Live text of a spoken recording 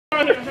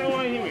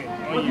want to hear it.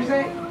 What you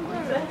say?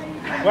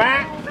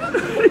 What?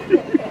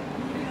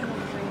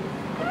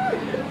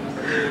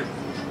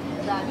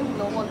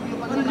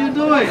 What are you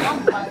doing?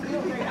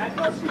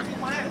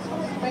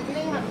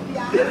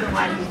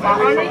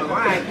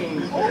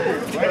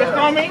 Wait, just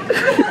call me.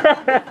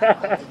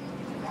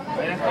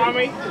 Wait, just call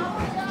me.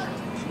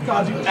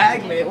 Called you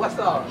ugly. What's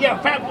up? Yeah,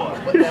 fat boy.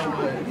 What that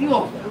was? You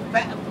a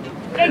fat.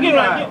 Hey, get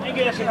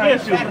that shit.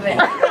 Get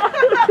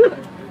that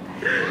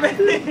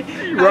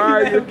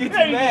Right. Get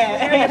you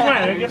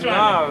mad. Get right.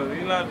 No,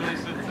 you're not doing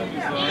shit to me,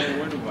 so I ain't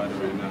worried about it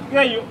right now.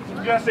 Yeah, you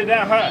gotta sit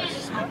down, hush.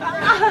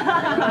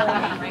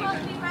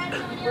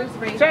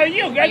 So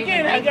you gotta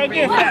get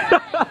that.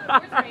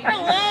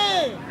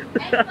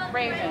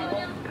 Raven.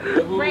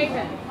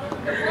 Raven.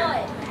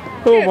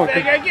 Oh my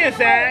God. Get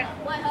inside.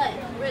 What hut?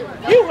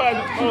 You hug.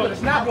 Oh,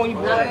 It's not when you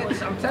boy.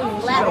 I'm telling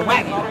you, she's gonna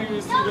whack you.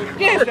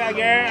 get inside,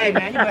 girl. Hey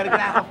man, you better get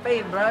out her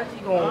face, bro. She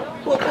gonna.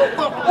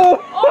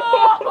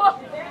 Oh!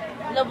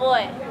 Little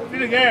boy, See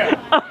the girl.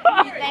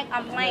 you think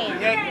I'm playing?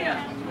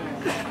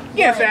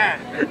 Get inside.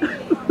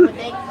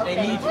 They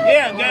need you.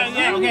 Yeah,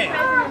 girl. Okay.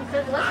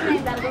 What's the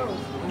name that goes?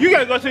 You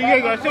gotta go too.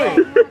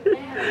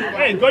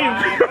 Hey, go. You.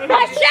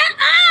 Shut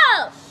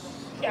up!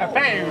 Yeah,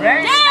 fine,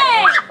 right?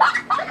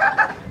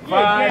 Dang!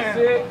 5,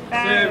 6,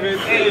 7, 8.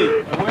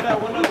 Where that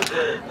one up?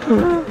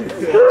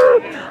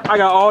 I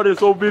got all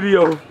this on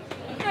video.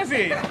 That's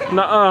it.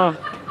 Nuh-uh.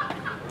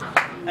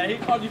 Hey,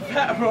 he called you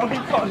fat, bro. He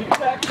called you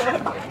fat, bro.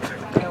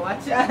 Hey,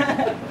 watch out.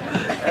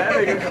 That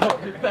nigga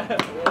called you fat,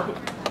 bro.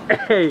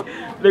 Hey,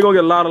 they gonna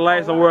get a lot of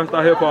likes on World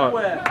Star Hip Hop.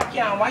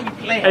 Keon, why you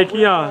playing? Hey,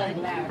 Keon.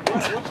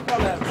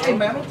 Hey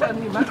man, don't tell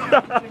me, man.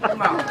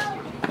 Come out.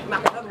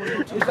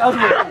 It's the other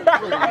one.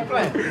 I'm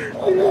playing.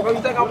 Bro,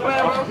 you think I'm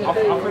playing,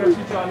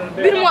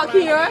 bro? Beat him up,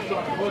 Keon.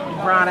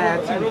 Brown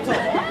ass too.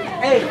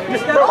 Hey, you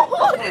step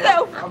up.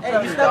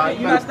 Hey, you step up.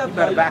 You gotta step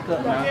better back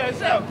up, man. Yeah,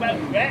 what's up,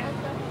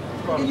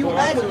 baby? You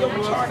acting, you're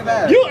retarded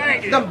ass. You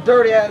acting. Them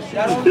dirty ass shit.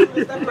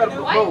 Step better,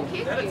 bro.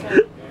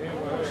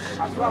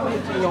 I swear I'm gonna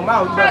hit you in your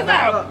mouth. You better What's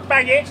back up, up.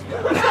 faggot?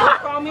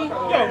 Call me? Yo,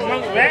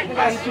 monkey rat. I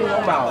hit you in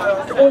your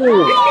mouth.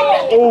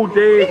 Oh,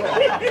 Dave.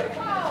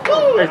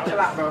 Chill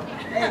out, bro.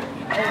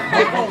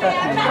 Hey, don't touch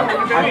me, man.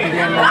 I hit you in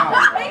your mouth.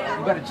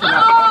 You better chill out.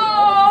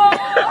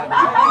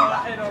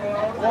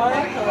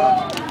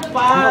 1,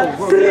 5,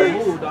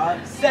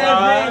 6,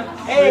 7,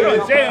 8.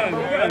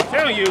 I'm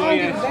telling you, man.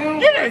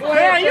 You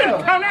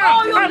done come out.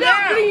 Oh, your lip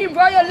bleed,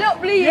 bro. Your lip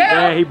bleed.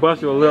 Man, he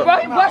bust your lip. Bro,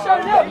 he bust your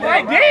lip, bro.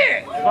 I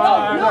did.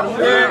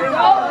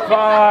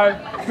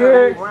 5,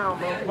 6,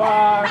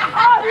 5.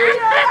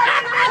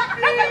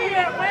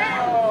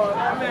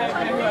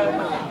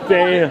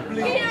 Damn.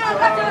 Keon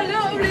got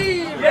your lip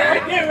bleed.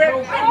 Yeah,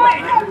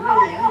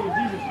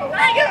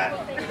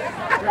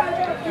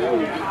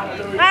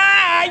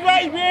 ah, you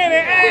ain't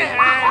really.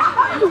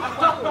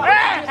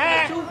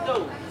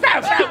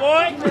 Stop,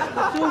 boy.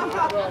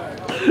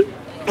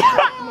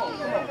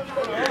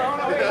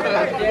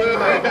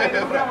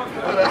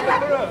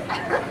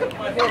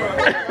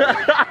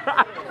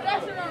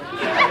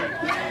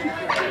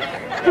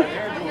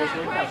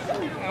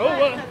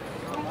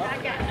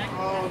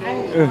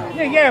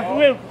 Yeah,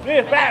 real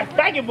fat,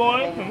 faggot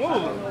boy.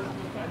 Move.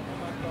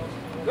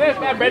 Where's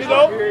that, ready to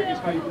go?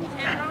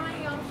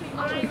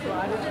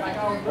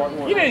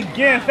 You didn't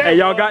get that. Hey,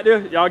 y'all got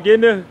this? Y'all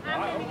getting this?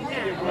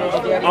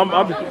 I'm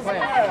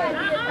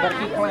Better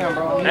keep playing,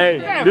 bro.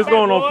 hey, this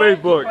going on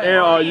Facebook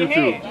and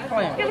YouTube. Keep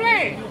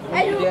playing.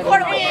 Hey, you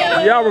recorded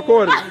me. Y'all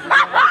recorded.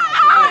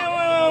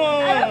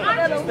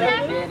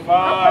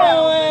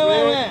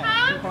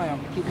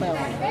 Keep playing.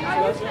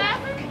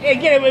 Hey,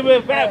 get it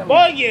with fat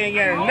boy, get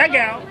a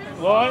knockout,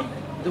 boy.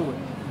 Do it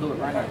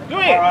right now. Do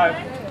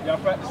it. Y'all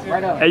practice it?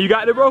 Right up. Hey, you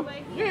got it, bro?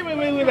 You ain't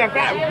with that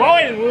fat boy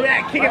and with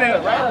that kicking it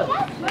up.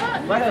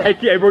 Right up.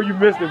 Hey, bro, you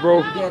missed it,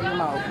 bro. Get in your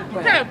mouth. Keep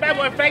playing. That fat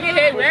boy faggot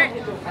head, man.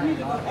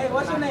 Hey,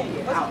 what's your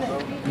name?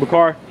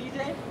 Bakar.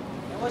 DJ?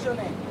 What's your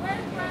name?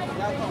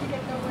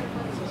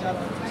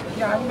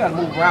 Yeah, you gotta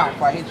move around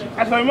before I hit you.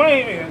 That's my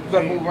money, man. You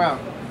gotta move around.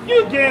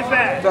 You get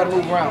inside. You gotta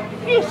move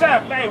around. You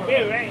shot fat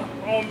baby, right?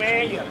 Old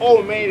man, you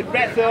old man, the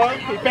fat cell,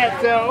 the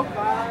fat cell.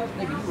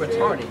 Nigga, you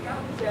retarded.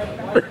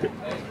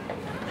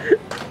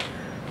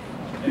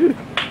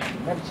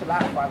 Better chill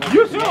out before I go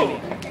You get your too.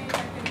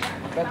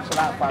 mammy. Better chill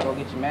out before I go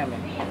get your mammy.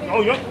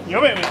 Oh,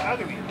 your baby,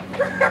 ugly.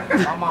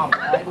 My mama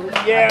ugly.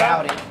 Yeah. I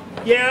doubt it.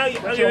 Yeah,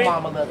 What your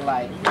mama look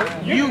like?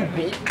 You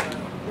bitch.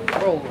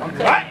 Bro, I'm What?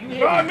 telling you.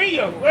 You me,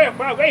 you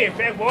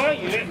fat boy.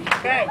 You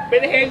fat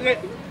baby head.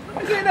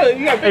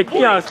 You got Hey, big booty.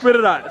 Keon, spit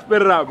it out.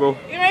 Spit it out, bro.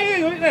 You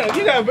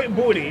got a big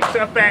booty.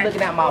 So fat.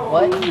 Looking at my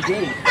butt, you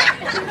did.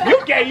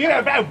 You got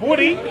a fat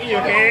booty in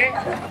your head.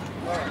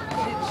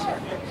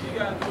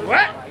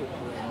 What?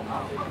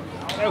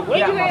 Hey, what Get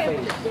you out my at?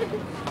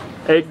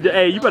 face.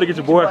 Hey, you better get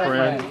your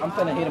boyfriend. I'm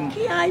finna hit him.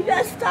 Keon, you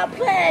better stop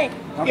playing.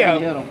 I'm Yeah. finna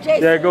hit him.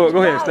 Jason, Yeah, go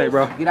ahead, Snake,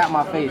 bro. Get out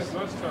my face.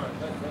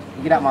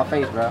 Get out my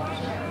face, bro.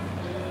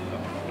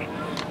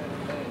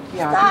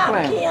 Keon, keep Stop,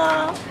 playing.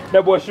 Keon.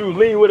 That boy shoes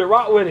lean with it,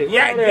 rock with it.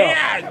 Yeah, Right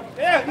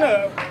there.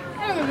 no.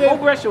 Go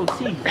brush your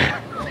teeth.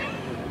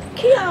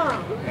 Keon,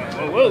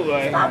 Whoa,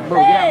 boy. stop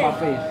Bro, get out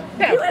playing. my face.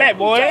 That fat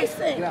boy.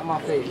 Jason. Get out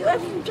my face. You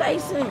ain't from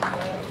Jason.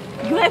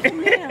 You ain't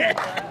from him.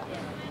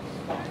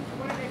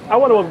 I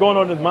wonder what's going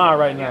on in his mind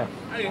right now.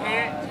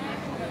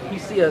 You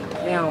see a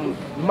damn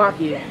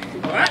monkey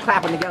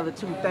clapping together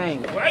two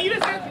things. Why you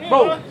just asking me?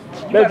 Bro, boy?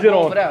 That jit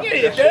on, Yeah,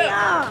 yeah.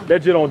 Keon.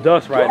 that jit on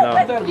dust right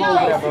now. Go over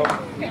there,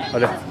 bro.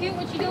 That's cute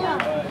what you doing.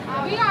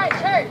 We are at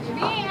church.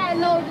 We ain't at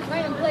no just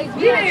random place.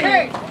 We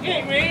at church.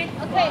 Yeah, man.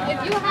 Okay,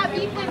 if you have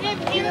beef with him,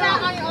 handle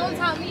that on your own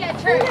time. We at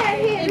church.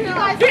 If you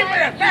guys Get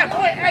rid of that fat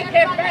boy. I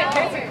can't fat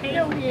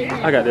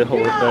Jason. I got this whole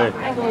thing.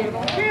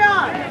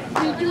 Keon.